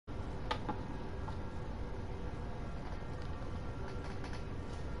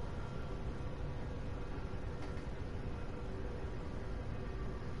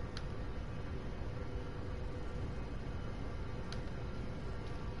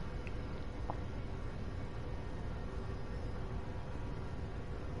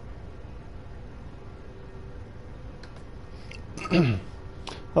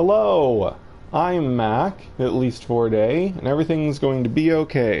Hello, I'm Mac, at least for a day, and everything's going to be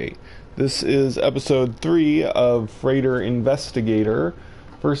okay. This is episode 3 of Freighter Investigator.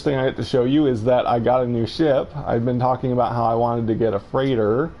 First thing I have to show you is that I got a new ship. I've been talking about how I wanted to get a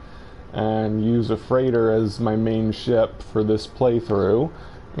freighter and use a freighter as my main ship for this playthrough,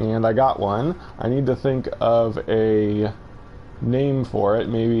 and I got one. I need to think of a name for it.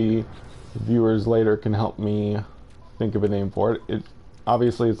 Maybe viewers later can help me think of a name for it.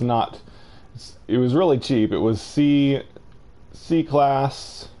 Obviously it's not. It was really cheap. It was C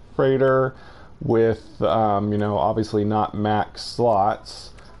class freighter with obviously not max slots,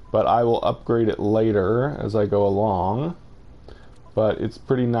 but I will upgrade it later as I go along. But it's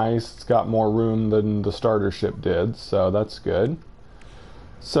pretty nice. It's got more room than the starter ship did, so that's good.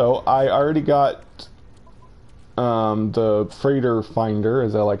 So I already got the freighter finder,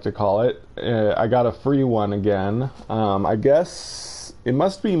 as I like to call it. I got a free one again. I guess it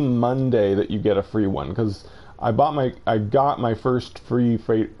must be Monday that you get a free one, because I got my first free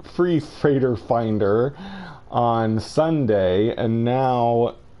freighter finder on Sunday, and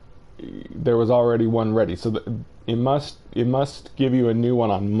now there was already one ready. So it must give you a new one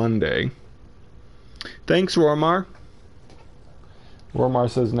on Monday. Thanks, Rormar. Rormar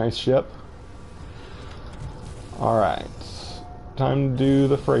says nice ship. Alright, time to do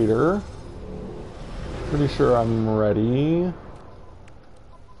the freighter. Pretty sure I'm ready.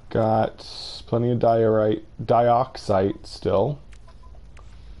 Got plenty of dioxite still.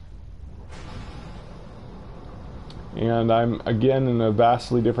 And I'm again in a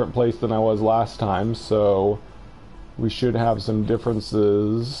vastly different place than I was last time, so we should have some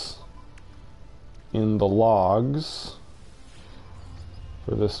differences in the logs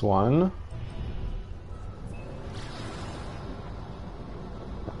for this one.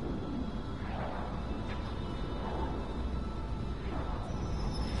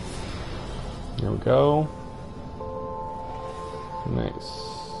 There we go. Nice.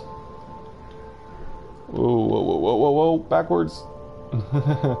 Whoa, whoa, whoa, whoa, whoa, whoa, backwards.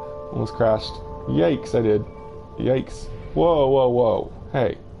 Almost crashed. Yikes, I did. Yikes. Whoa, whoa, whoa.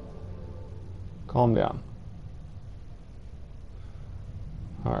 Hey. Calm down.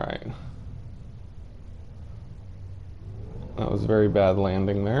 Alright. That was a very bad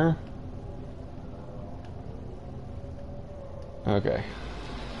landing there. Okay.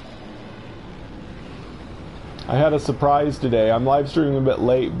 I had a surprise today. I'm live streaming a bit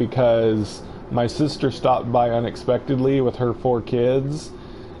late because my sister stopped by unexpectedly with her 4 kids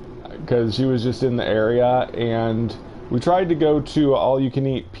because she was just in the area, and we tried to go to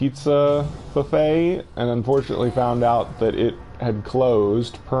all-you-can-eat pizza buffet and unfortunately found out that it had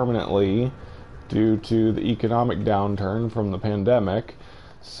closed permanently due to the economic downturn from the pandemic.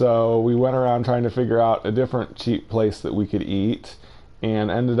 So we went around trying to figure out a different cheap place that we could eat,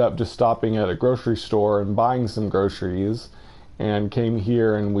 and ended up just stopping at a grocery store and buying some groceries, and came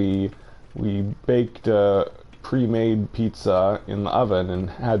here and we baked a pre-made pizza in the oven and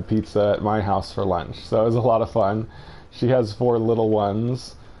had pizza at my house for lunch. So it was a lot of fun. She has 4 little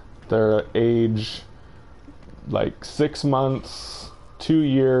ones. They're age like 6 months, 2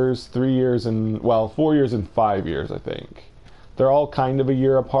 years, 3 years, and 4 years and 5 years, I think. They're all kind of a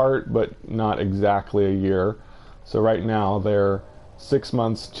year apart, but not exactly a year. So right now they're 6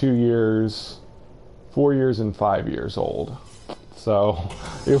 months, 2 years, 4 years, and 5 years old. So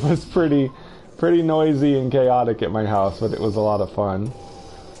it was pretty noisy and chaotic at my house, but it was a lot of fun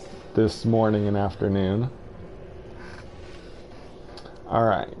this morning and afternoon.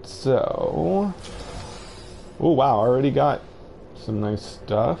 Alright, so... oh wow, I already got some nice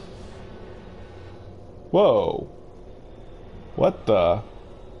stuff. Whoa! What the...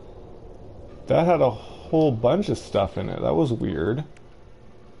 that had a whole bunch of stuff in it. That was weird.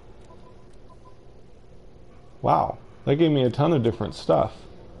 Wow, that gave me a ton of different stuff.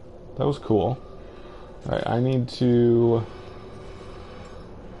 That was cool. Alright, I need to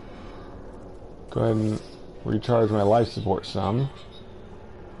go ahead and recharge my life support some.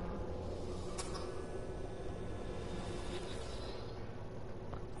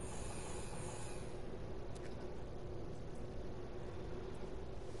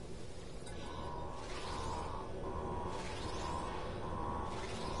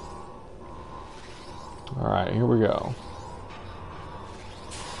 Alright, here we go.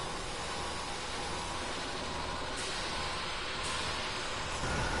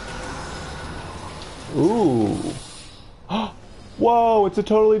 Ooh. Whoa, it's a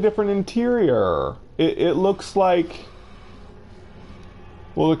totally different interior. It looks like...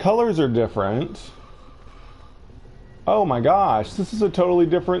 well, the colors are different. Oh my gosh, this is a totally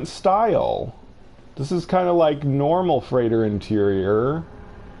different style. This is kind of like normal freighter interior.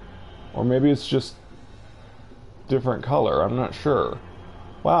 Or maybe it's just different color. I'm not sure.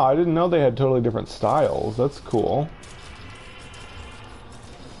 Wow, I didn't know they had totally different styles. That's cool.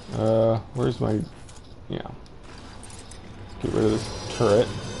 Where's my... Yeah. Let's get rid of this turret.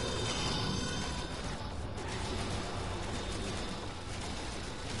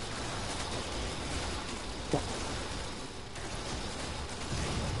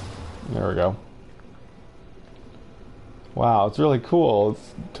 There we go. Wow, it's really cool.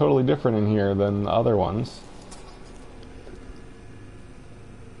 It's totally different in here than the other ones.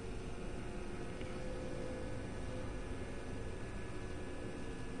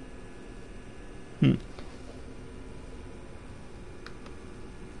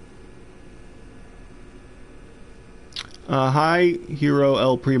 Hi, Hero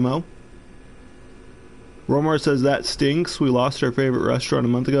El Primo. Romar says that stinks. We lost our favorite restaurant a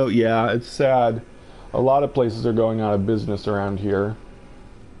month ago. Yeah, it's sad. A lot of places are going out of business around here.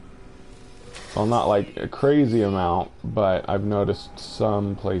 Well, not like a crazy amount, but I've noticed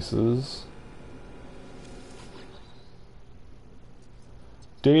some places.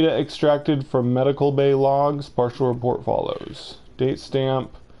 Data extracted from medical bay logs. Partial report follows. Date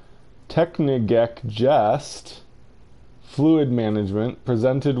stamp. Technigec Jest. Fluid management.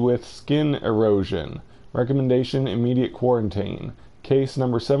 Presented with skin erosion. Recommendation, immediate quarantine. Case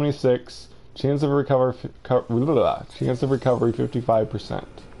number 76. Chance of recovery 55%.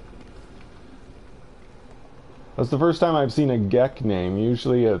 That's the first time I've seen a Gek name.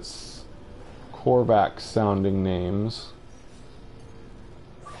 Usually it's Korvax sounding names.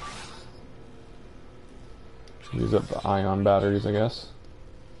 Use up the ion batteries, I guess.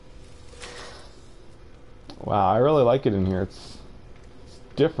 Wow, I really like it in here. It's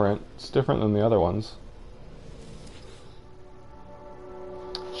different. It's different than the other ones.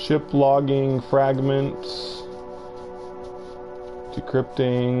 Ship logging fragments.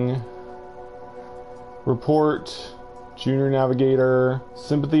 Decrypting. Report. Junior navigator.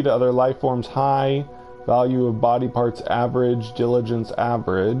 Sympathy to other life forms high. Value of body parts average. Diligence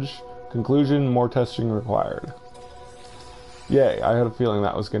average. Conclusion, more testing required. Yay, I had a feeling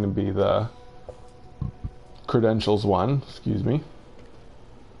that was going to be the credentials one. Excuse me.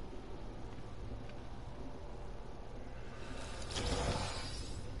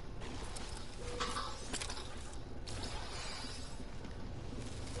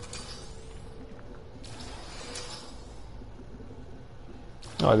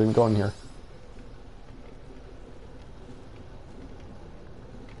 Oh, I didn't go in here.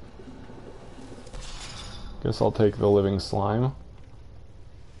 Guess I'll take the living slime.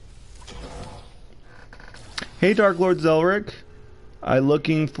 Hey, Dark Lord Zelric. I'm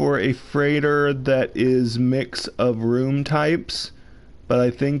looking for a freighter that is mix of room types, but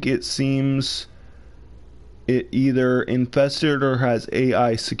I think it seems it either infested or has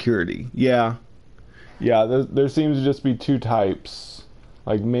AI security. Yeah, there seems to just be two types.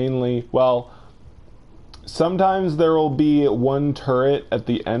 Like mainly, well, sometimes there will be one turret at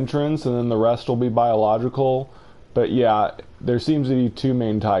the entrance and then the rest will be biological. But yeah, there seems to be two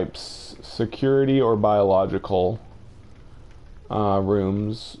main types, security or biological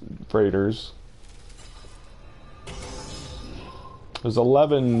rooms, freighters. There's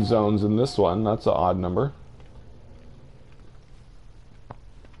 11 zones in this one. That's an odd number.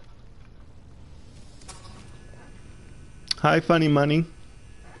 Hi, Funny Money.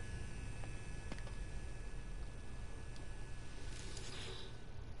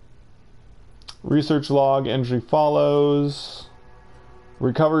 Research log entry follows.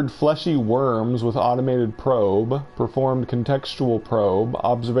 Recovered fleshy worms with automated probe. Performed contextual probe.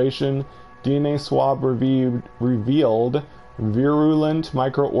 Observation. DNA swab revealed virulent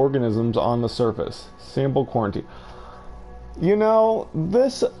microorganisms on the surface. Sample quarantine. You know,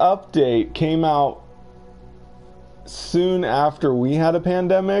 this update came out soon after we had a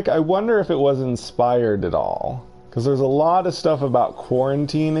pandemic. I wonder if it was inspired at all. Because there's a lot of stuff about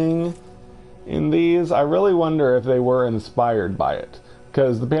quarantining in these. I really wonder if they were inspired by it,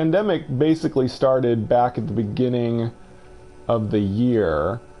 because the pandemic basically started back at the beginning of the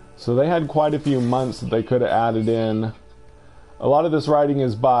year, so they had quite a few months that they could have added in. A lot of this writing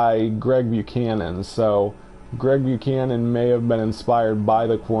is by Greg Buchanan, so Greg Buchanan may have been inspired by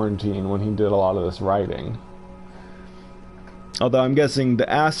the quarantine when he did a lot of this writing. Although I'm guessing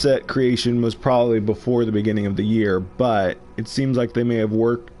the asset creation was probably before the beginning of the year, but it seems like they may have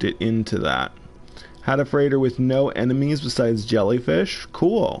worked it into that. Had a freighter with no enemies besides jellyfish.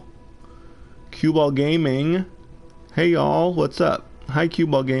 Cool. Cuball Gaming. Hey y'all, what's up? Hi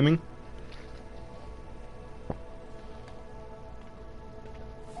Cuball Gaming.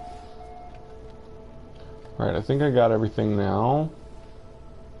 Right, I think I got everything now.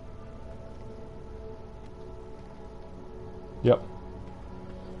 Yep.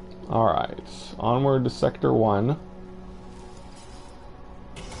 Alright, onward to Sector 1.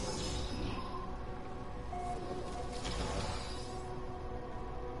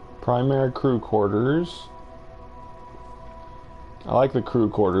 Primary crew quarters. I like the crew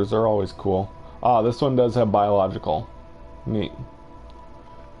quarters, they're always cool. Ah, this one does have biological. Neat.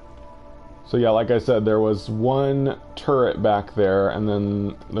 So yeah, like I said, there was one turret back there, and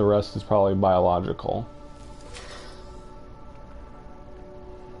then the rest is probably biological.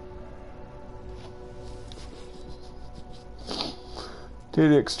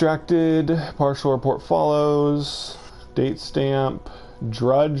 Data extracted, partial report follows, date stamp,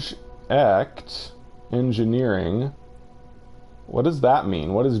 drudge ect, engineering. What does that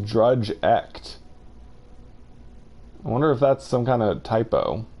mean? What is drudge ect? I wonder if that's some kind of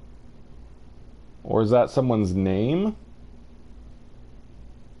typo. Or is that someone's name?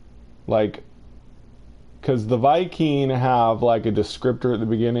 Like, because the Viking have like a descriptor at the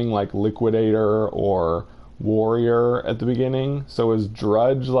beginning, like liquidator or warrior at the beginning. So is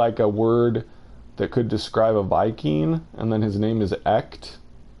drudge like a word that could describe a Viking, and then his name is ect?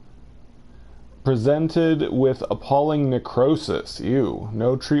 Presented with appalling necrosis. Ew.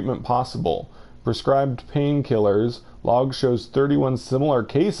 No treatment possible. Prescribed painkillers. Log shows 31 similar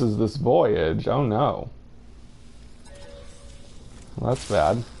cases this voyage. Oh no. Well, that's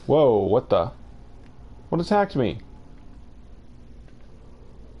bad. Whoa, what the? What attacked me?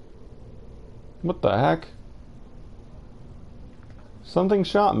 What the heck? Something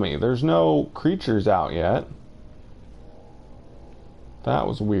shot me. There's no creatures out yet. That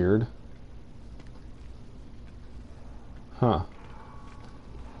was weird. Huh.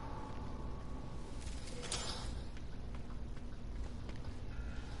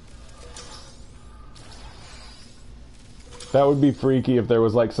 That would be freaky if there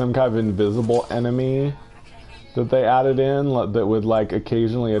was like some kind of invisible enemy that they added in that would like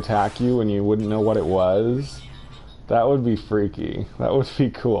occasionally attack you and you wouldn't know what it was. That would be freaky. That would be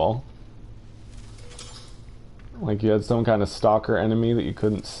cool. Like you had some kind of stalker enemy that you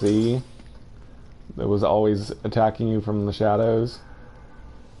couldn't see that was always attacking you from the shadows.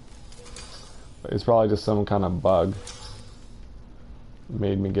 It's probably just some kind of bug that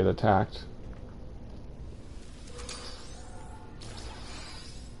made me get attacked.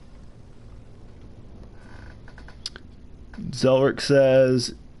 Zelric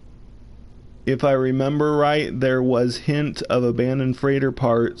says, if I remember right, there was hint of abandoned freighter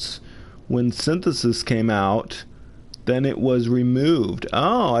parts when Synthesis came out. Then it was removed.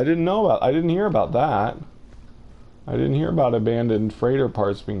 Oh, I didn't hear about that. I didn't hear about abandoned freighter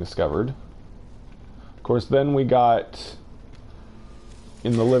parts being discovered. Of course, then we got,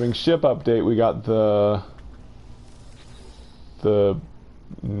 in the Living Ship update, we got the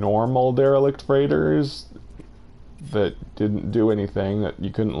normal derelict freighters that didn't do anything, that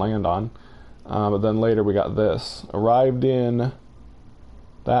you couldn't land on. But then later we got this. Arrived in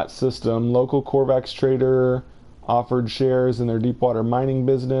that system. Local Corvax trader offered shares in their deepwater mining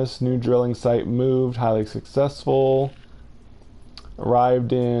business. New drilling site moved. Highly successful.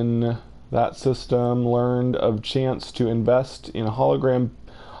 Arrived in that system. Learned of chance to invest in a hologram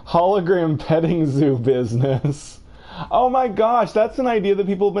petting zoo business. Oh my gosh, that's an idea that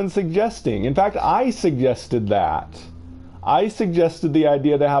people have been suggesting. In fact, I suggested that. I suggested the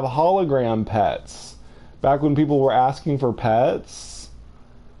idea to have hologram pets. Back when people were asking for pets.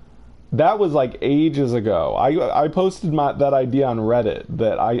 That was like ages ago. I posted that idea on Reddit,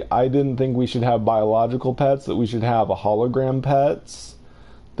 that I didn't think we should have biological pets, that we should have a hologram pets.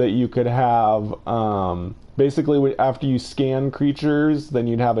 That you could have, basically after you scan creatures, then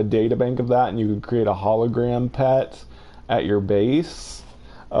you'd have a data bank of that and you could create a hologram pet at your base.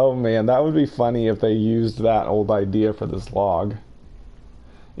 Oh man, that would be funny if they used that old idea for this log.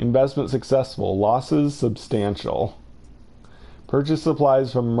 Investment successful. Losses substantial. Purchase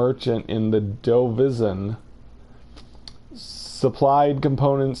supplies from merchant in the Dovizan. Supplied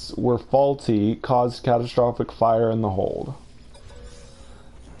components were faulty, caused catastrophic fire in the hold.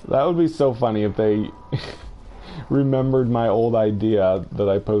 That would be so funny if they remembered my old idea that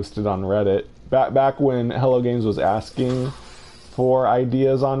I posted on Reddit. Back when Hello Games was asking for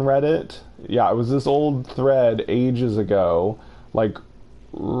ideas on Reddit. Yeah, it was this old thread ages ago. Like,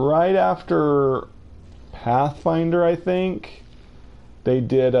 right after Pathfinder, I think. They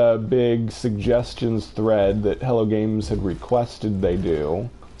did a big suggestions thread that Hello Games had requested they do.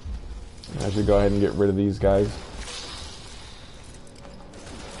 I should go ahead and get rid of these guys.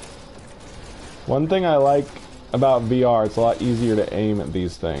 One thing I like about VR, it's a lot easier to aim at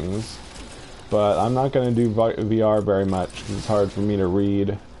these things. but I'm not going to do VR very much because it's hard for me to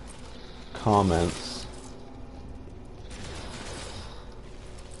read comments.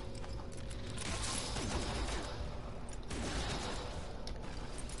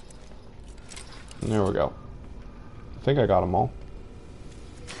 There we go. I think I got them all.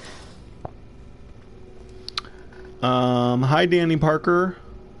 Hi Danny Parker.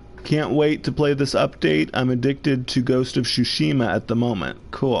 Can't wait to play this update. I'm addicted to Ghost of Tsushima at the moment.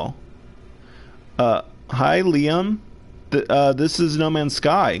 Cool. Hi Liam. This is No Man's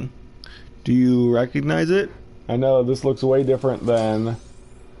Sky. Do you recognize it? I know this looks way different than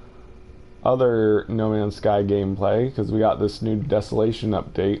other No Man's Sky gameplay because we got this new Desolation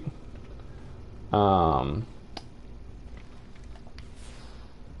update.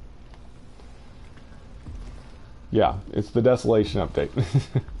 Yeah, it's the Desolation update.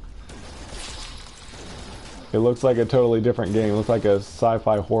 It looks like a totally different game. It looks like a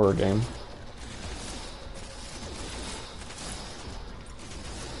sci-fi horror game.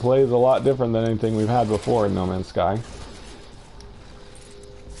 Plays a lot different than anything we've had before in No Man's Sky.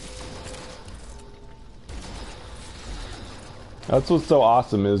 That's what's so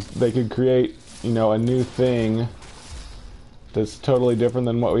awesome is they could create, you know, a new thing that's totally different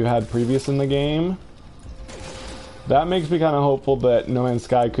than what we've had previous in the game. That makes me kind of hopeful that No Man's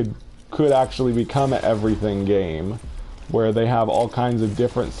Sky could actually become an everything game where they have all kinds of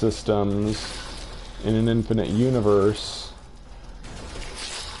different systems in an infinite universe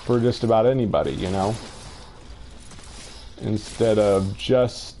for just about anybody, you know? Instead of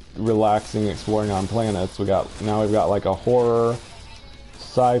just relaxing exploring on planets, now we've got like a horror,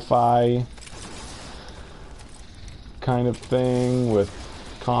 sci-fi kind of thing with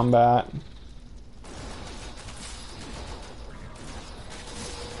combat.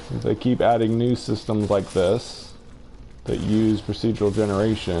 If they keep adding new systems like this that use procedural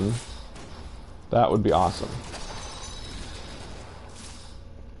generation, that would be awesome.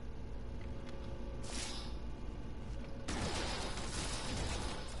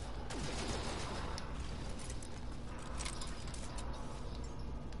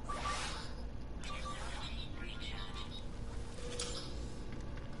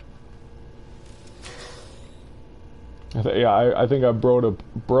 I think I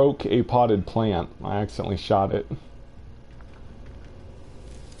broke a potted plant. I accidentally shot it.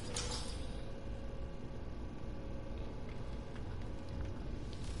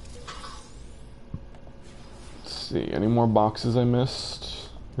 Let's see, any more boxes I missed?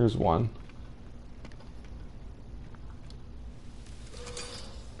 Here's one.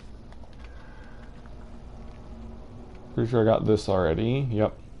 Pretty sure I got this already.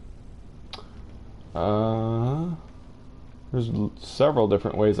 Yep. There's several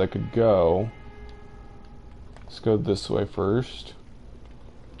different ways I could go. Let's go this way first.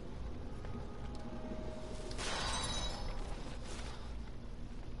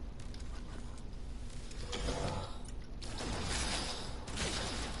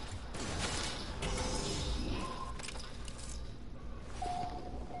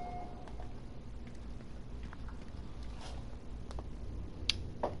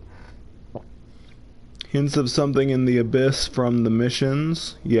 Hints of something in the abyss from the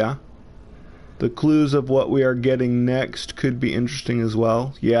missions. Yeah. The clues of what we are getting next could be interesting as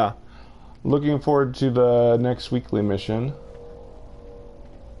well. Yeah. Looking forward to the next weekly mission.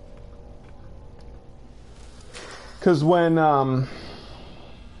 Because when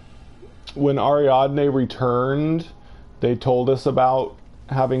Ariadne returned, they told us about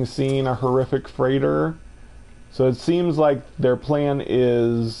having seen a horrific freighter. So it seems like their plan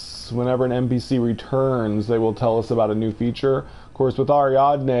is whenever an NPC returns, they will tell us about a new feature. Of course, with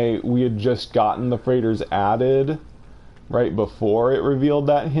Ariadne, we had just gotten the freighters added right before it revealed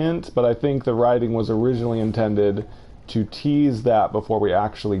that hint, but I think the writing was originally intended to tease that before we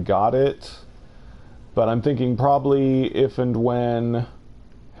actually got it. But I'm thinking probably if and when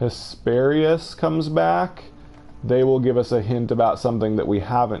Hesperius comes back, they will give us a hint about something that we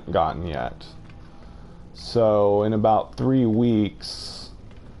haven't gotten yet. So in about 3 weeks,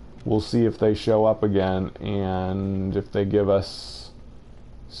 we'll see if they show up again and if they give us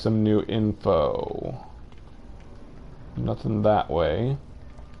some new info. Nothing that way.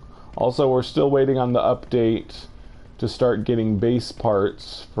 Also, we're still waiting on the update to start getting base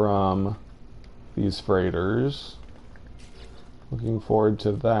parts from these freighters. Looking forward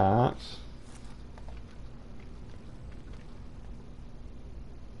to that.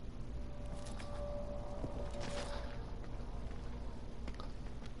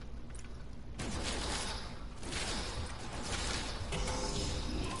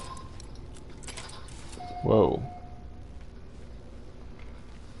 Whoa.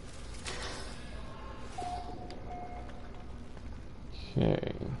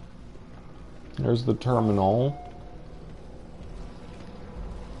 There's the terminal.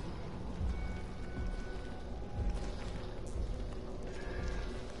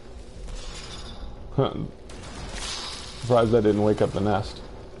 Surprised I didn't wake up the nest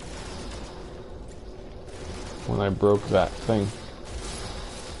when I broke that thing.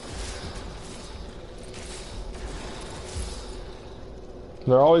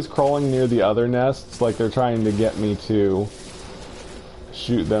 They're always crawling near the other nests, like they're trying to get me to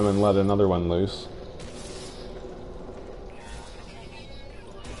shoot them and let another one loose.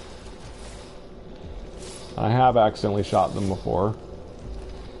 I have accidentally shot them before.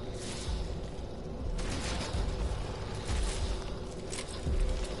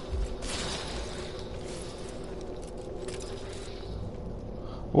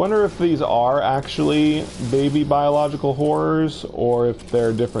 I wonder if these are actually baby biological horrors or if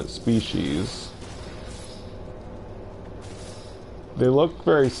they're different species. They look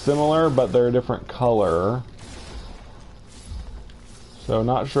very similar, but they're a different color. So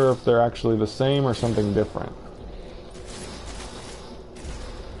not sure if they're actually the same or something different.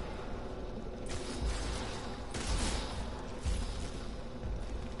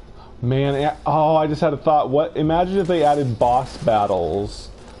 Man, oh, I just had a thought. What? Imagine if they added boss battles.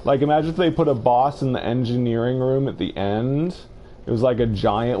 Like, imagine if they put a boss in the engineering room at the end. It was like a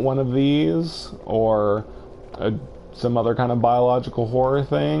giant one of these, or some other kind of biological horror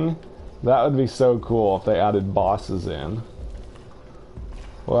thing. That would be so cool if they added bosses in.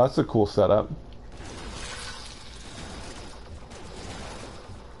 Well, that's a cool setup.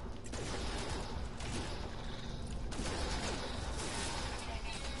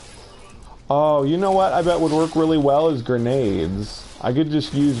 Oh, you know what I bet would work really well is grenades. I could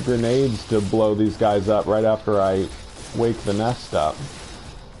just use grenades to blow these guys up right after I wake the nest up.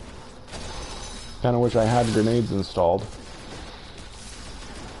 Kinda wish I had grenades installed.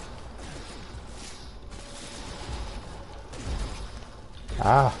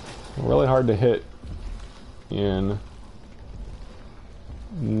 Ah, really hard to hit in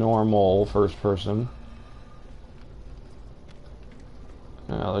normal first person.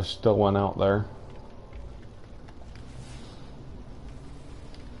 Yeah, there's still one out there.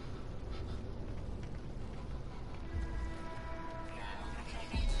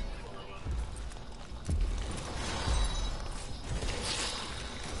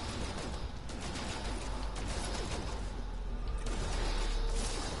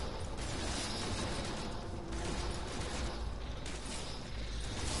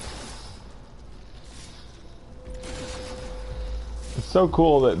 So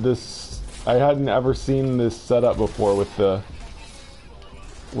cool that I hadn't ever seen this setup before with the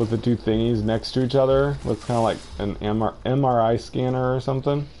two thingies next to each other. Looks kind of like an MRI scanner or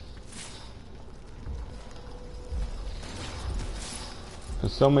something.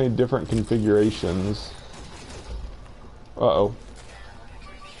 There's so many different configurations. Uh-oh.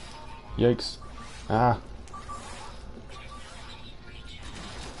 Yikes. Ah.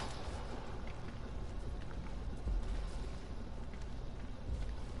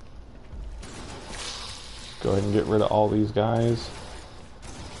 Go ahead and get rid of all these guys.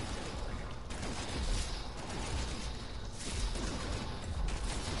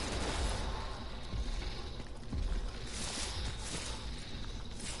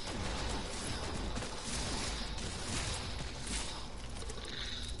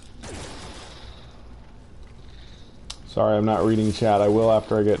 Sorry, I'm not reading chat. I will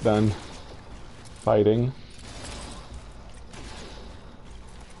after I get done fighting.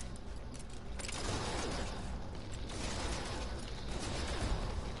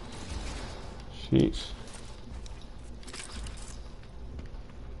 Sheesh.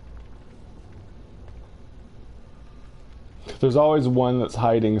 There's always one that's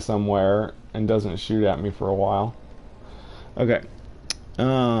hiding somewhere and doesn't shoot at me for a while. Okay.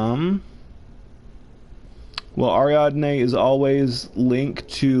 Well, Ariadne is always linked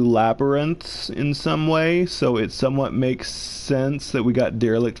to labyrinths in some way, so it somewhat makes sense that we got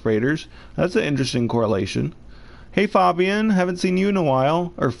derelict freighters. That's an interesting correlation. Hey Fabian, haven't seen you in a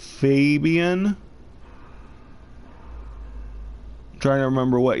while. Or Fabian. I'm trying to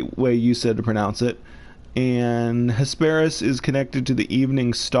remember what way you said to pronounce it. And Hesperus is connected to the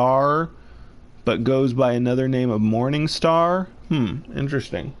Evening Star, but goes by another name of Morning Star.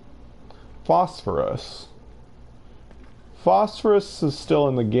 Interesting. Phosphorus. Phosphorus is still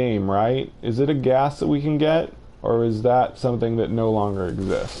in the game, right? Is it a gas that we can get? Or is that something that no longer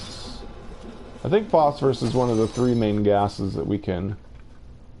exists? I think phosphorus is one of the 3 main gases that we can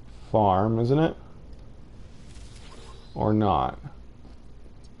farm, isn't it? Or not?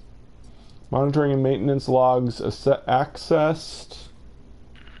 Monitoring and maintenance logs accessed.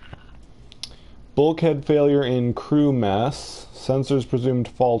 Bulkhead failure in crew mess. Sensors presumed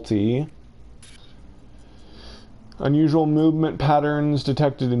faulty. Unusual movement patterns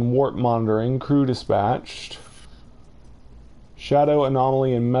detected in warp monitoring. Crew dispatched. Shadow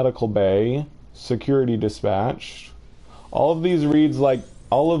anomaly in medical bay. Security dispatched. All of these read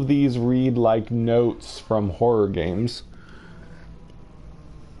like notes from horror games.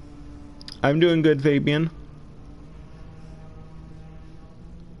 I'm doing good, Fabian.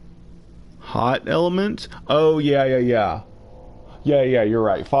 Hot element? Oh, yeah. Yeah, you're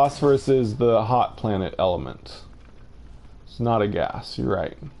right. Phosphorus is the hot planet element. It's not a gas, you're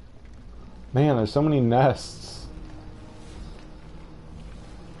right. Man, there's so many nests.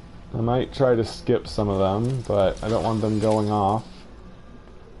 I might try to skip some of them, but I don't want them going off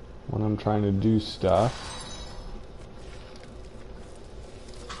when I'm trying to do stuff.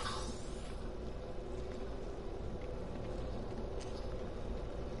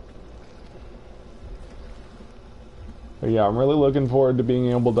 But yeah, I'm really looking forward to being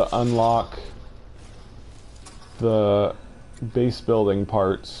able to unlock the base building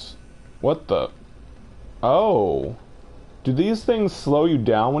parts. What the? Oh. Do these things slow you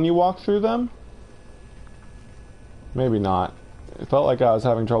down when you walk through them? Maybe not. It felt like I was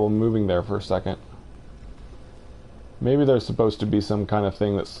having trouble moving there for a second. Maybe there's supposed to be some kind of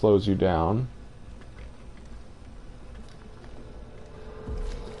thing that slows you down.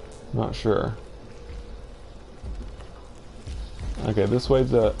 Not sure. Okay, this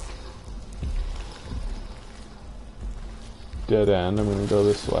way's a dead end. I'm gonna go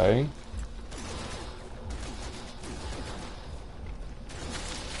this way.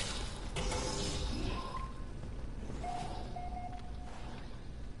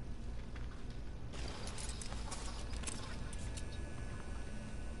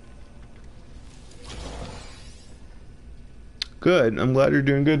 Good. I'm glad you're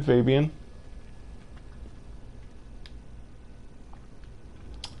doing good, Fabian.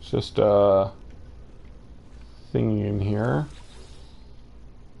 Just a thingy in here.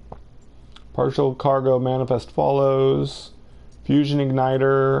 Partial cargo manifest follows. Fusion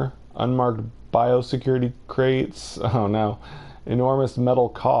igniter. Unmarked biosecurity crates. Oh no. Enormous metal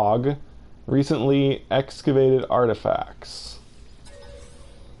cog. Recently excavated artifacts.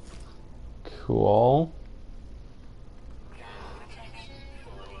 Cool.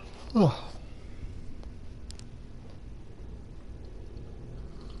 Ugh.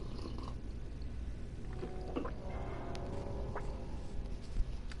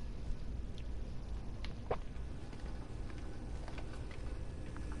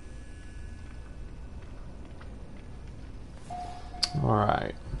 All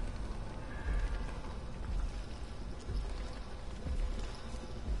right.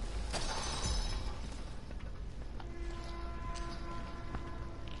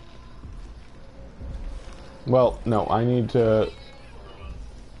 Well, no, I need to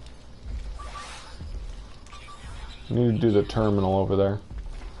do the terminal over there.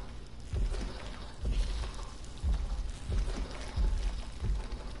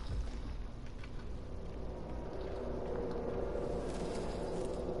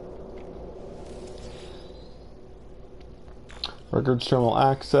 Records terminal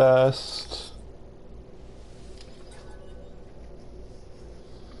accessed.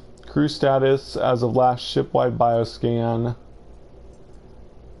 Crew status as of last shipwide bioscan.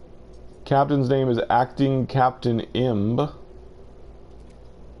 Captain's name is Acting Captain Imb.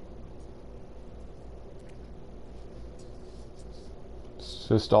 It's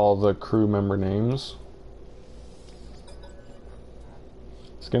just all the crew member names.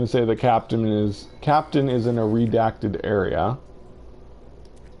 It's going to say the captain is in a redacted area.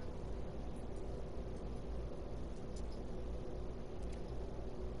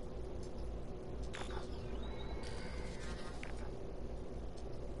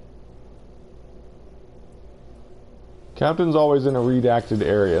 Captain's always in a redacted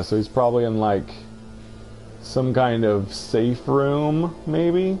area, so he's probably in like some kind of safe room,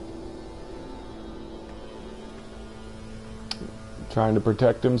 maybe? Trying to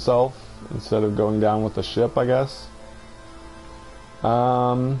protect himself instead of going down with the ship, I guess.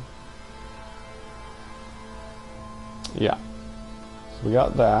 Yeah. So we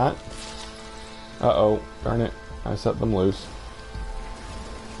got that. Uh-oh, darn it. I set them loose.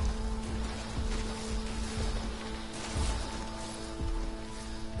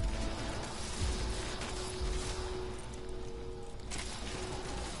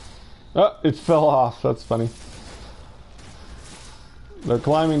 Oh, it fell off. That's funny. Their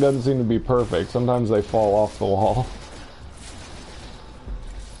climbing doesn't seem to be perfect. Sometimes they fall off the wall.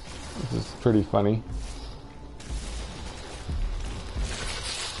 This is pretty funny.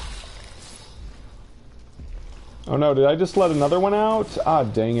 Oh no, did I just let another one out? Ah,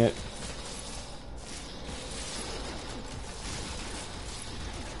 dang it.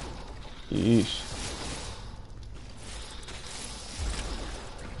 Yeesh.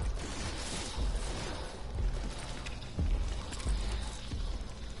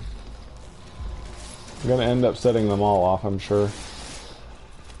 I'm gonna end up setting them all off, I'm sure.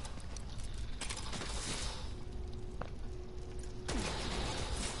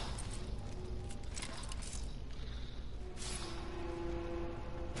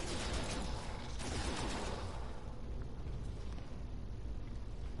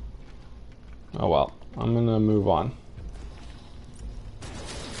 Oh well, I'm gonna move on.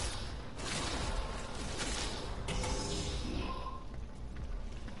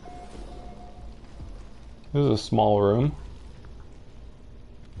 This is a small room.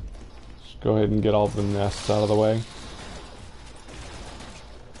 Just go ahead and get all the nests out of the way.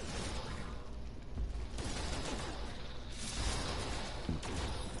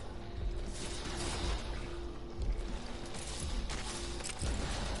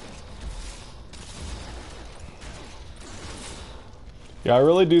 Yeah, I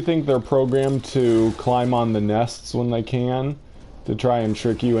really do think they're programmed to climb on the nests when they can, to try and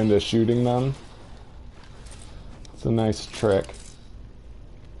trick you into shooting them. It's a nice trick.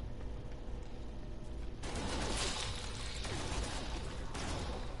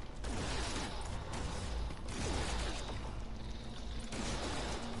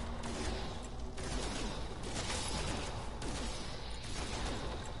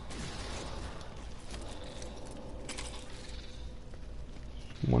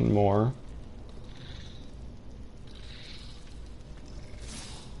 One more.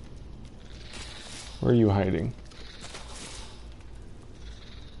 Where are you hiding?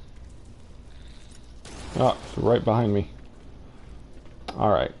 Oh, right behind me.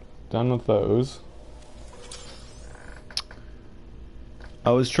 Alright, done with those.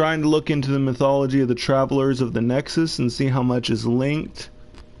 I was trying to look into the mythology of the Travelers of the Nexus and see how much is linked.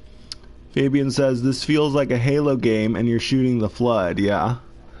 Fabian says, this feels like a Halo game and you're shooting the Flood. Yeah.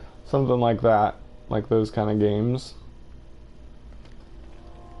 Something like that. Like those kind of games.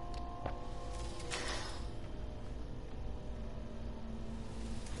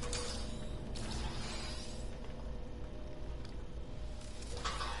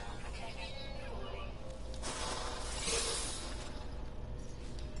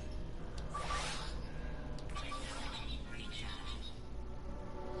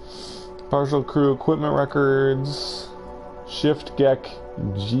 Partial crew equipment records. Shift Gek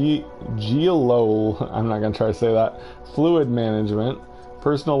Geolo. I'm not going to try to say that. Fluid management.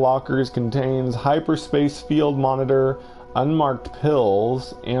 Personal lockers contains hyperspace field monitor, unmarked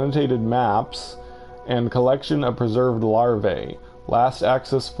pills, annotated maps, and collection of preserved larvae. Last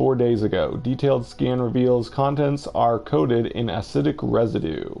access 4 days ago. Detailed scan reveals contents are coated in acidic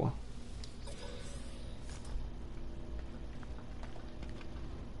residue.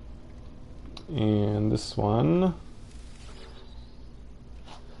 And this one.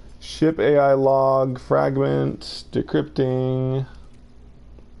 Ship AI log, fragment, decrypting.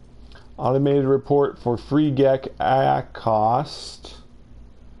 Automated report for free Gek cost.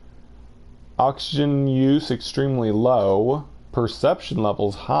 Oxygen use extremely low. Perception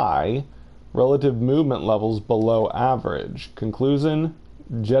levels high. Relative movement levels below average. Conclusion,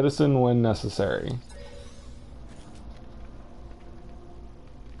 jettison when necessary.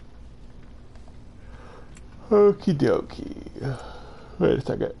 Okie dokie. Wait a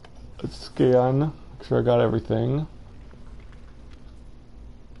second. Let's scan. Make sure I got everything.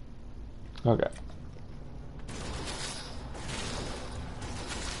 Okay.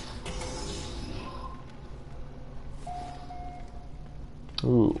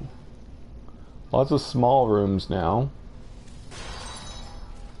 Ooh. Lots of small rooms now.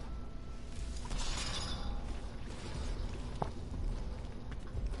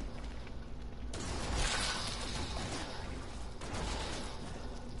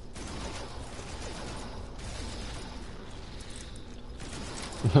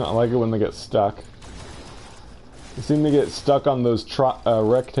 I like it when they get stuck. They seem to get stuck on those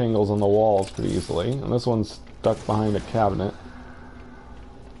rectangles on the walls pretty easily. And this one's stuck behind a cabinet.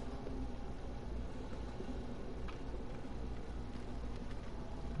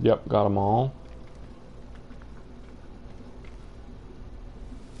 Yep, got them all.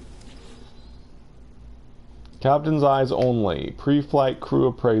 Captain's eyes only. Pre-flight crew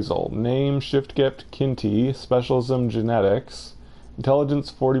appraisal. Name, Shift-Get Kinty. Specialism, genetics.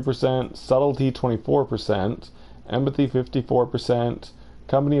 Intelligence 40%, subtlety 24%, empathy 54%,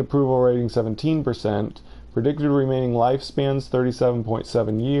 company approval rating 17%, predicted remaining lifespans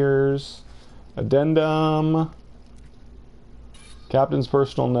 37.7 years. Addendum, Captain's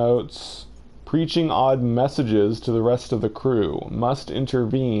personal notes. Preaching odd messages to the rest of the crew. Must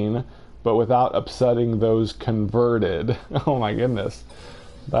intervene, but without upsetting those converted. Oh my goodness.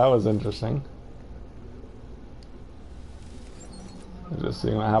 That was interesting. Just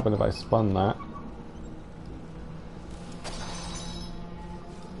seeing what happened if I spun that.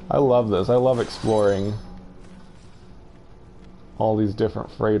 I love this. I love exploring all these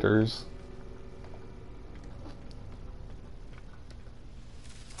different freighters.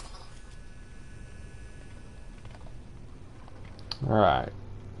 Alright.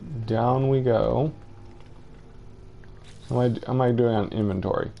 Down we go. How am I doing on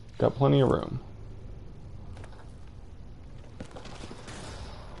inventory? Got plenty of room.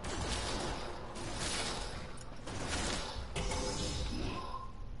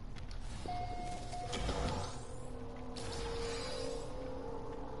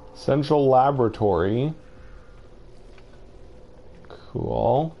 Central laboratory.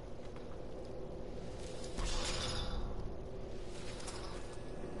 Cool.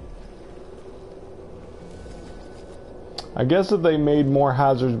 I guess if they made more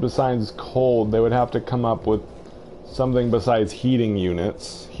hazards besides cold, they would have to come up with something besides heating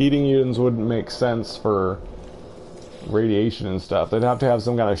units. Heating units wouldn't make sense for radiation and stuff. They'd have to have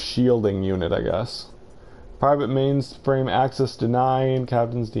some kind of shielding unit, I guess. Private mainframe access denied.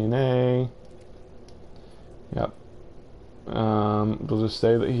 Captain's DNA. Yep. We'll just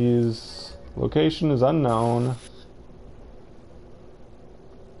say that his location is unknown.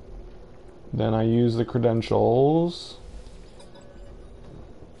 Then I use the credentials.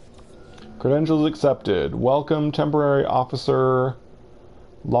 Credentials accepted. Welcome, temporary officer.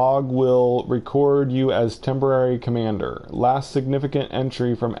 Log will record you as temporary commander. Last significant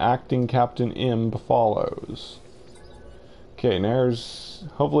entry from acting Captain Imb follows. Okay, now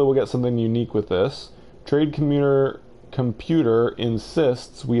hopefully we'll get something unique with this. Trade computer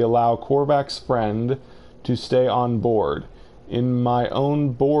insists we allow Korvac's friend to stay on board. In my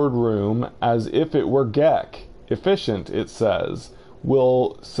own boardroom, as if it were Gek. Efficient, it says.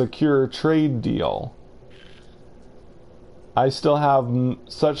 Will secure trade deal. I still have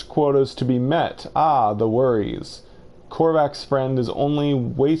such quotas to be met. Ah, the worries. Korvac's friend is only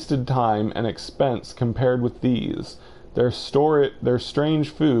wasted time and expense compared with these. Their strange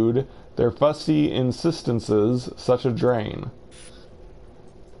food, their fussy insistences, such a drain.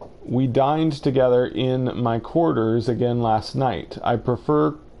 We dined together in my quarters again last night. I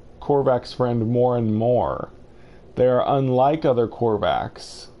prefer Korvac's friend more and more. They are unlike other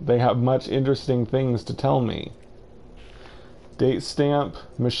Korvacs. They have much interesting things to tell me. Date stamp,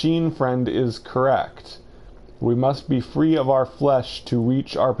 machine friend is correct. We must be free of our flesh to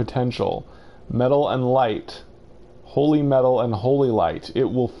reach our potential. Metal and light. Holy metal and holy light. It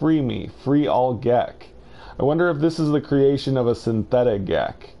will free me. Free all Gek. I wonder if this is the creation of a synthetic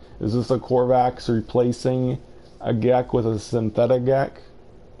Gek. Is this a Korvax replacing a Gek with a synthetic Gek?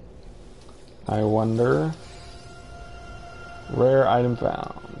 I wonder. Rare item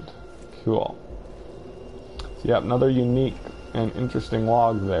found. Cool. So, yep, another unique and interesting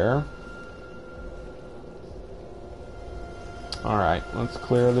log there. Alright, let's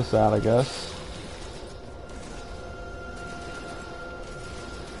clear this out, I guess.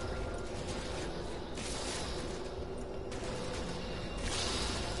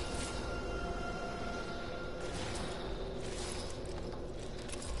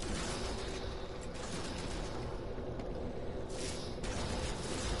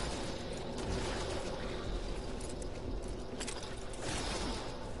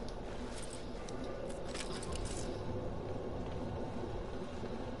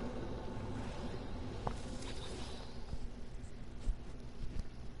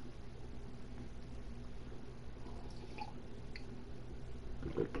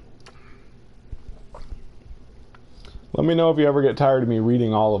 Let me know if you ever get tired of me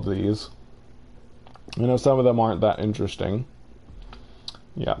reading all of these. I know some of them aren't that interesting.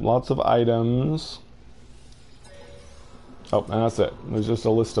 Yeah, lots of items. Oh, and that's it. There's just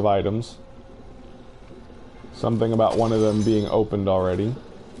a list of items. Something about one of them being opened already.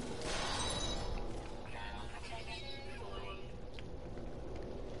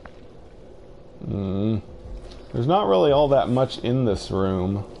 There's not really all that much in this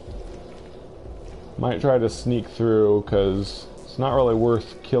room. Might try to sneak through, because it's not really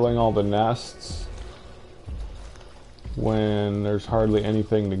worth killing all the nests when there's hardly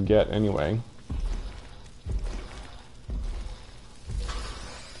anything to get anyway.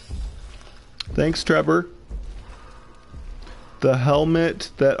 Thanks, Trevor. The helmet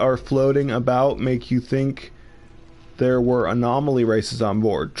that are floating about make you think there were anomaly races on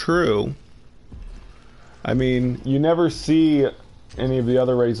board. True. I mean, you never see any of the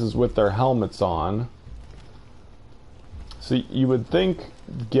other races with their helmets on. So you would think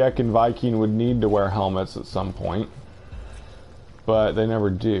Gek and Viking would need to wear helmets at some point, but they never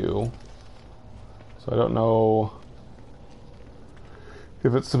do. So I don't know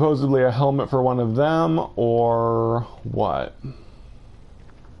if it's supposedly a helmet for one of them or what.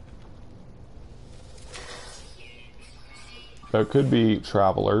 That could be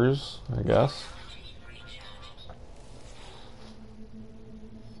travelers, I guess.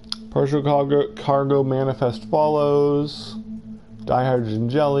 Partial cargo manifest follows. Dihydrogen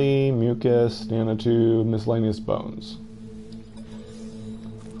jelly, mucus, nanotube, miscellaneous bones.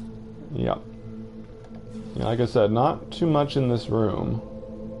 Yep. Yeah, like I said, not too much in this room.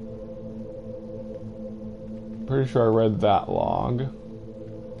 Pretty sure I read that log.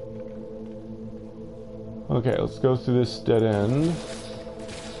 Okay, let's go through this dead end.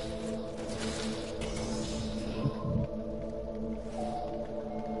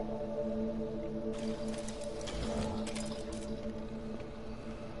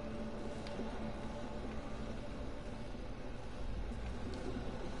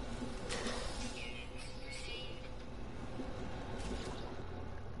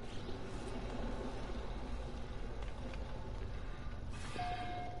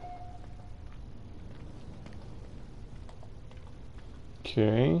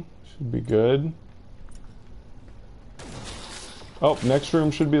 Okay, should be good. Oh, next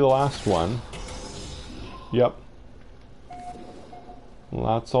room should be the last one. Yep.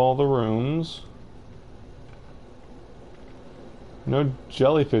 Well, that's all the rooms. No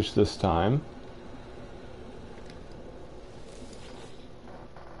jellyfish this time.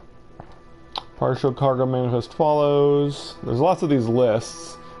 Partial cargo manifest follows. There's lots of these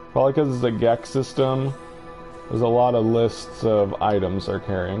lists. Probably because it's a Gek system. There's a lot of lists of items they're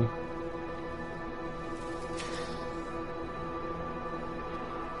carrying.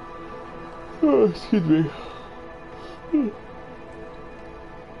 Oh, excuse me.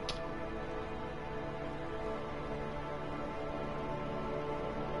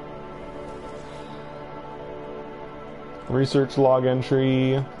 Research log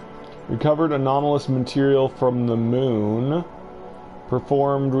entry. Recovered anomalous material from the moon.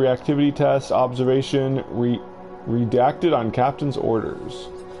 Performed reactivity test. Observation. Redacted on captain's orders.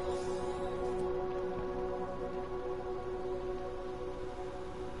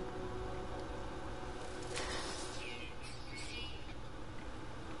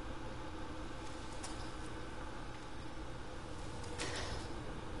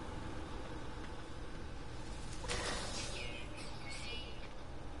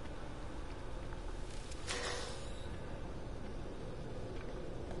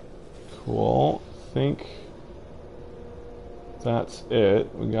 Cool. I think that's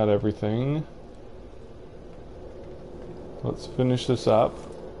it. We got everything. Let's finish this up.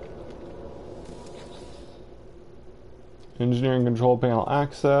 Engineering control panel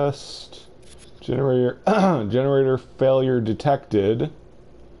accessed. Generator failure detected.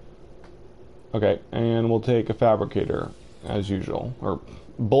 Okay, and we'll take a fabricator as usual, or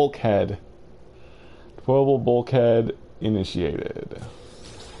bulkhead. Deployable bulkhead initiated.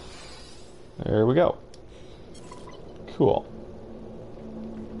 There we go. Cool.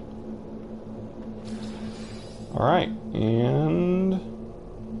 Alright, and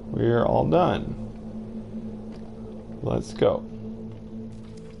we're all done. Let's go.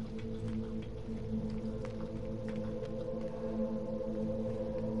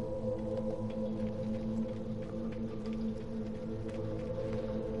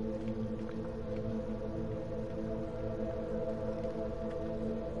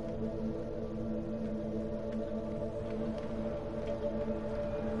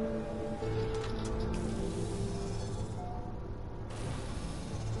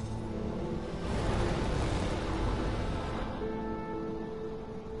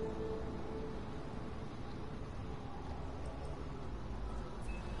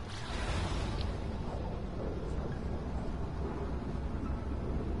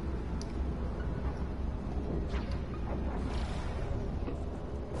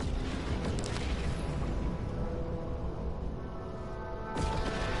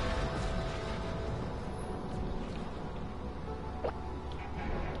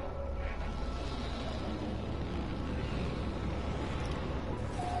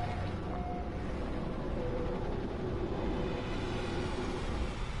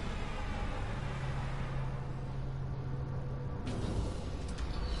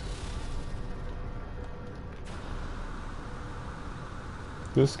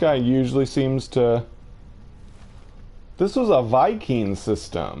 This guy usually seems to... This was a Viking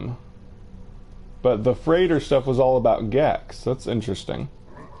system. But the freighter stuff was all about Gex. That's interesting.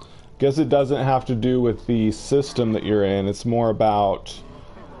 Guess it doesn't have to do with the system that you're in. It's more about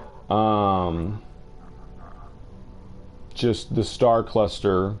just the star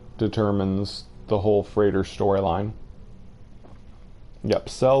cluster determines the whole freighter storyline. Yep,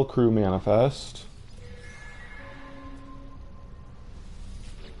 cell crew manifest.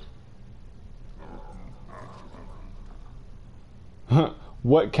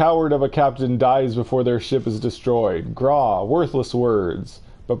 What coward of a captain dies before their ship is destroyed? Graw, worthless words,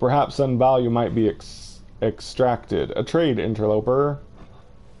 but perhaps some value might be extracted. A trade, interloper.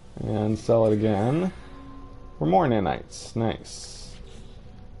 And sell it again. For more nanites. Nice.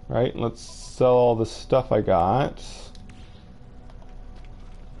 Right, let's sell all the stuff I got.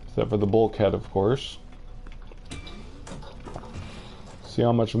 Except for the bulkhead, of course. See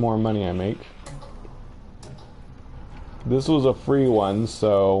how much more money I make. This was a free one,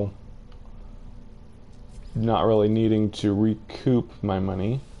 so not really needing to recoup my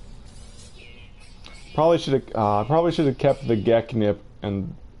money. Probably should have kept the Geknip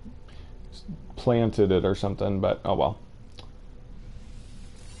and planted it or something, but oh well.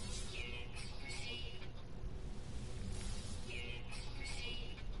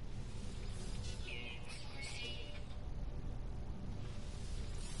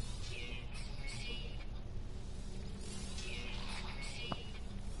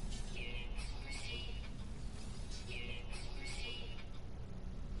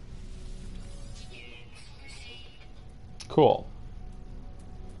 Cool.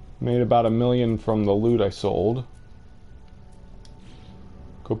 Made about $1 million from the loot I sold.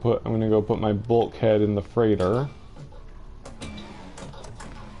 I'm gonna go put my bulkhead in the freighter.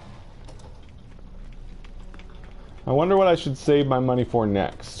 I wonder what I should save my money for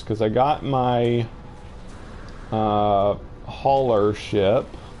next, because I got my hauler ship.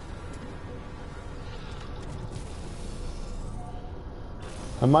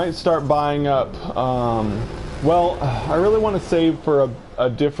 I might start buying up well, I really want to save for a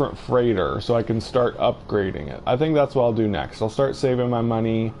different freighter so I can start upgrading it. I think that's what I'll do next. I'll start saving my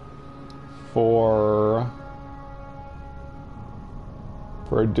money for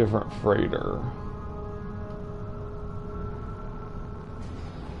a different freighter.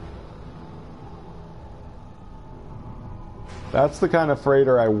 That's the kind of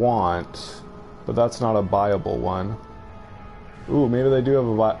freighter I want, but that's not a buyable one. Ooh, maybe they do have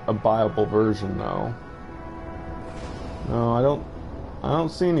a buyable version though. No, I don't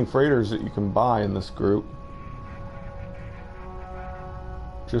see any freighters that you can buy in this group.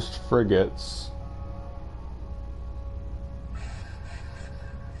 Just frigates.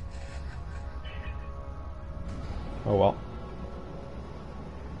 Oh well.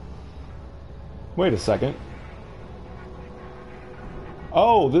 Wait a second.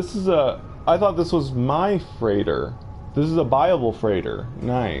 Oh, this is I thought this was my freighter. This is a buyable freighter.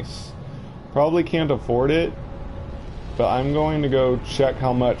 Nice. Probably can't afford it. But I'm going to go check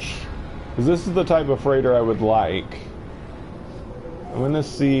how much, because this is the type of freighter I would like. I'm going to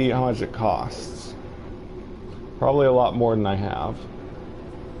see how much it costs. Probably a lot more than I have.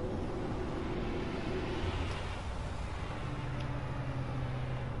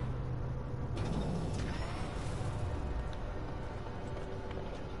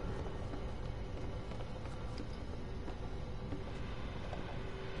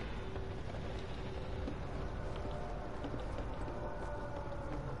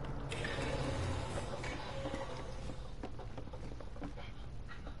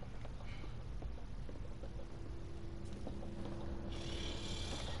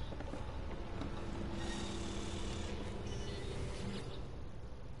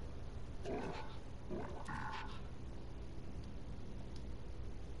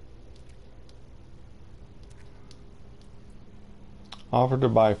 Offer to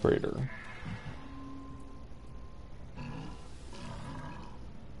buy freighter.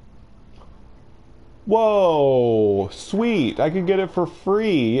 Whoa, sweet. I could get it for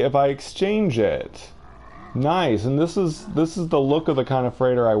free if I exchange it. Nice. And this is the look of the kind of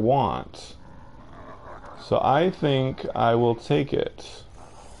freighter I want. So I think I will take it.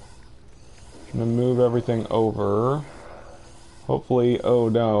 I'm gonna move everything over. Hopefully, oh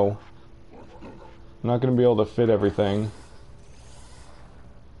no. I'm not gonna be able to fit everything.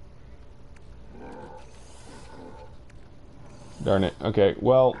 Darn it. Okay,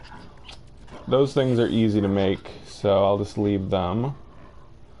 well, those things are easy to make, so I'll just leave them.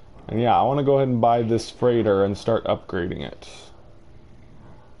 And yeah, I want to go ahead and buy this freighter and start upgrading it.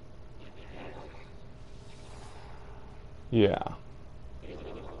 Yeah.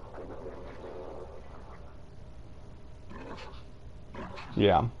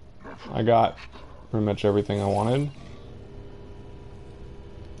 Yeah. I got pretty much everything I wanted.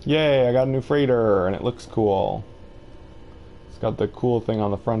 Yay, I got a new freighter, and it looks cool. It's got the cool thing on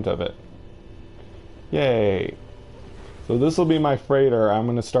the front of it. Yay. So this will be my freighter. I'm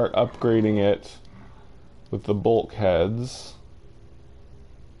going to start upgrading it with the bulkheads.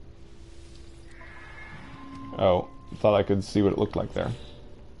 Oh, thought I could see what it looked like there.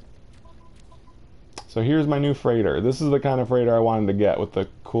 So here's my new freighter. This is the kind of freighter I wanted to get with the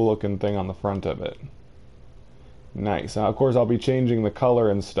cool looking thing on the front of it. Nice. Now, of course, I'll be changing the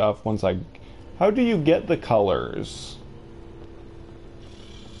color and stuff once I... How do you get the colors?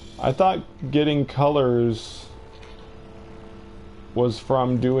 I thought getting colors was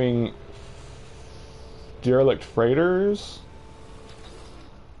from doing derelict freighters,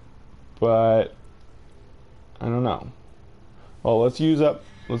 but I don't know. Well, let's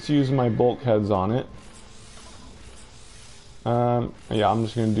use my bulkheads on it. Yeah, I'm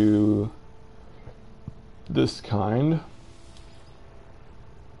just gonna do this kind.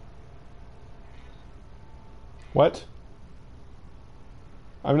 What?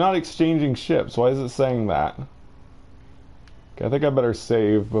 I'm not exchanging ships. Why is it saying that? Okay, I think I better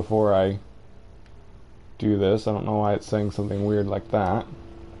save before I do this. I don't know why it's saying something weird like that.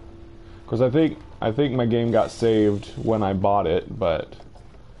 Because I think my game got saved when I bought it, but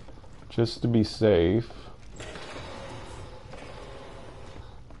just to be safe.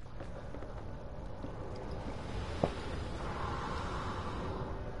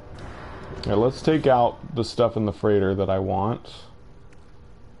 Yeah, let's take out the stuff in the freighter that I want.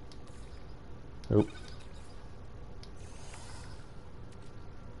 Oop.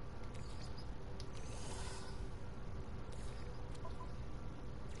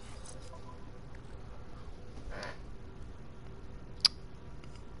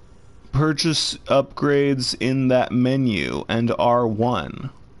 Purchase upgrades in that menu and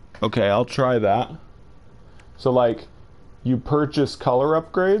R1. Okay, I'll try that. So like, you purchase color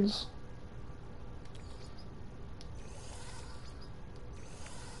upgrades?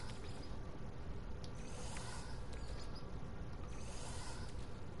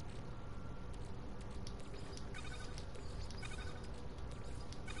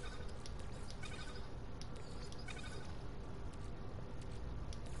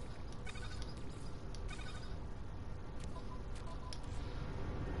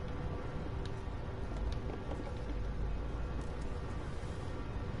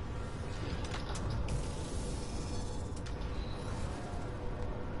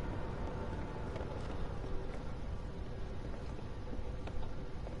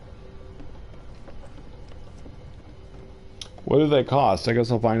 What do they cost? I guess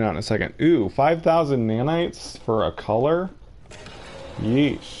I'll find out in a second. Ooh, 5,000 nanites for a color?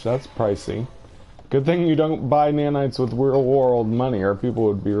 Yeesh, that's pricey. Good thing you don't buy nanites with real world money, or people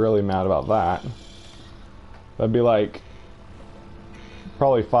would be really mad about that. That'd be like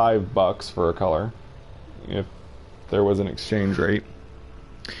probably $5 for a color if there was an exchange rate.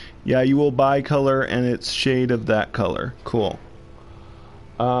 Yeah, you will buy color and it's shade of that color. Cool.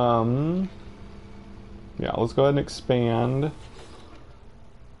 Yeah, let's go ahead and expand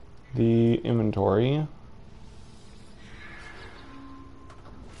the inventory.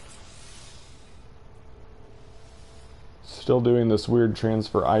 Still doing this weird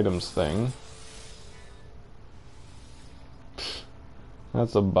transfer items thing.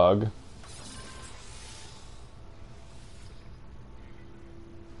 That's a bug.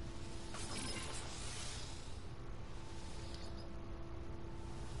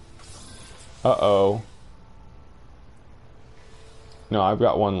 Uh-oh. No, I've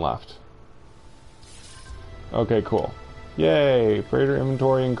got one left. Okay, cool. Yay! Freighter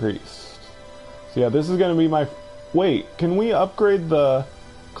inventory increased. So yeah, this is gonna be my... Wait, can we upgrade the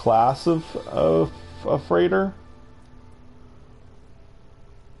class of a freighter?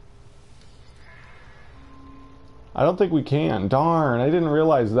 I don't think we can. Darn, I didn't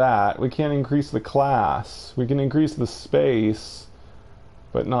realize that. We can't increase the class. We can increase the space,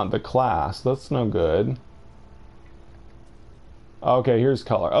 but not the class. That's no good. Okay, here's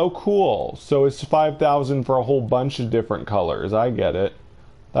color. Oh, cool. So it's 5,000 for a whole bunch of different colors. I get it.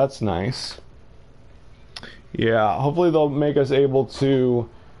 That's nice. Yeah, hopefully they'll make us able to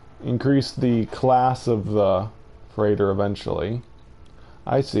increase the class of the freighter eventually.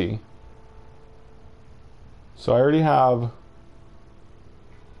 I see. So I already have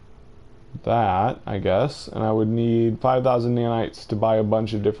that, I guess, and I would need 5,000 nanites to buy a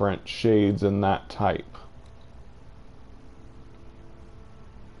bunch of different shades in that type.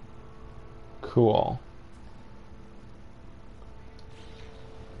 Cool.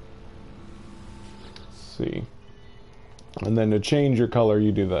 Let's see. And then to change your color,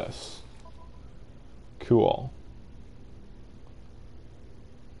 you do this. Cool.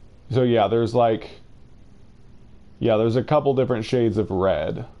 So yeah, there's like, yeah, there's a couple different shades of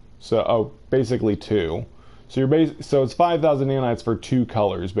red. So, oh, basically two. So so it's 5,000 nanites for two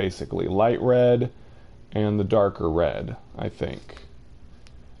colors, basically. Light red and the darker red, I think.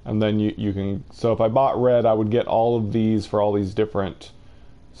 And then you can, so if I bought red, I would get all of these for all these different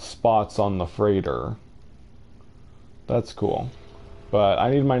spots on the freighter. That's cool. But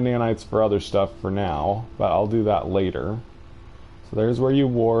I need my nanites for other stuff for now, but I'll do that later. So there's where you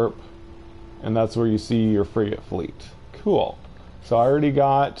warp, and that's where you see your frigate fleet. Cool. So I already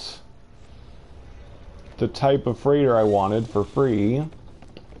got the type of freighter I wanted for free.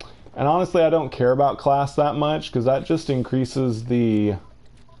 And honestly, I don't care about class that much, because that just increases the...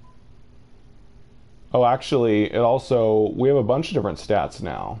 Oh, actually, it also... We have a bunch of different stats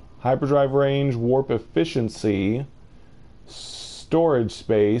now. Hyperdrive range, warp efficiency, storage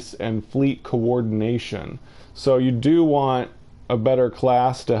space, and fleet coordination. So you do want a better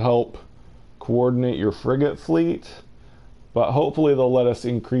class to help coordinate your frigate fleet, but hopefully they'll let us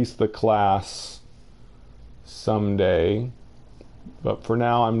increase the class someday. But for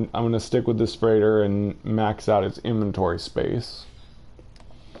now, I'm going to stick with this freighter and max out its inventory space.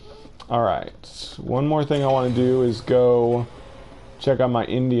 Alright, one more thing I want to do is go check out my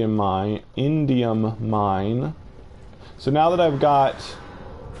indium mine. So now that I've got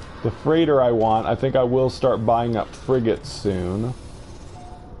the freighter I want, I think I will start buying up frigates soon.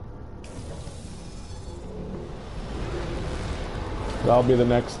 That'll be the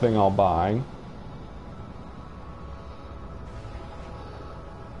next thing I'll buy.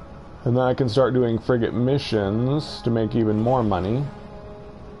 And then I can start doing frigate missions to make even more money.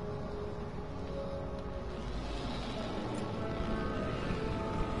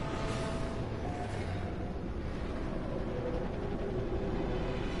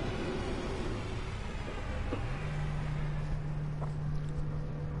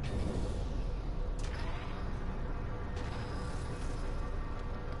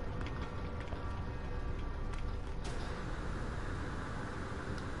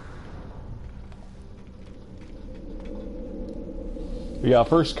 Yeah,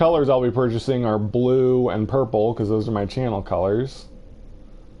 first colors I'll be purchasing are blue and purple, because those are my channel colors.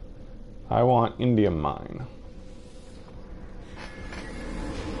 I want indium mine.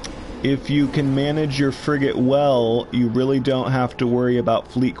 If you can manage your frigate well, you really don't have to worry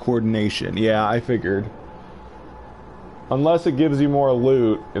about fleet coordination. Yeah, I figured. Unless it gives you more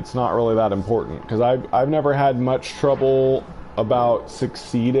loot, it's not really that important, because I've never had much trouble about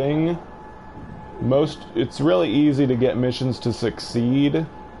succeeding. It's really easy to get missions to succeed,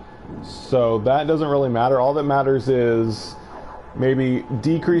 so that doesn't really matter. All that matters is maybe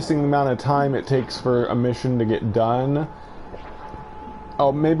decreasing the amount of time it takes for a mission to get done.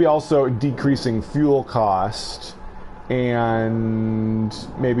 Oh, maybe also decreasing fuel cost and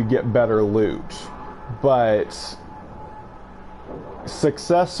maybe get better loot. But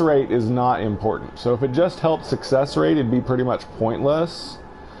success rate is not important. So if it just helped success rate, it'd be pretty much pointless.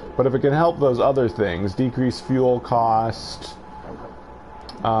 But if it can help those other things, decrease fuel cost,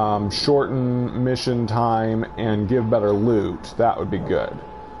 shorten mission time, and give better loot, that would be good.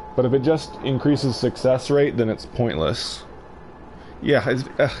 But if it just increases success rate, then it's pointless. Yeah,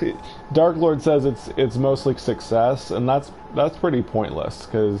 Dark Lord says it's mostly success, and that's pretty pointless,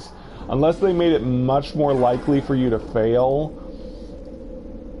 because unless they made it much more likely for you to fail,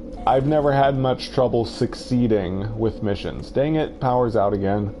 I've never had much trouble succeeding with missions. Dang it, power's out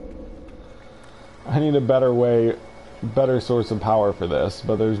again. I need a better source of power for this,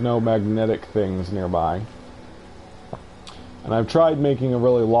 but there's no magnetic things nearby. And I've tried making a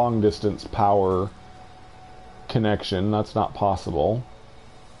really long distance power connection. That's not possible.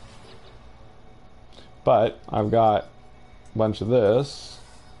 But I've got a bunch of this.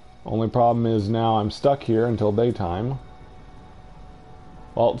 Only problem is now I'm stuck here until daytime.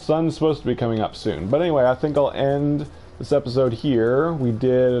 Well, the sun's supposed to be coming up soon. But anyway, I think I'll end this episode here. We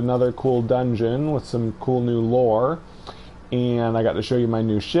did another cool dungeon with some cool new lore. And I got to show you my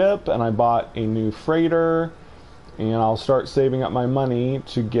new ship, and I bought a new freighter. And I'll start saving up my money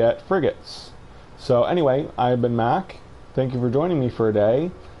to get frigates. So anyway, I've been Mac. Thank you for joining me for a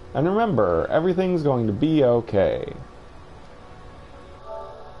day. And remember, everything's going to be okay.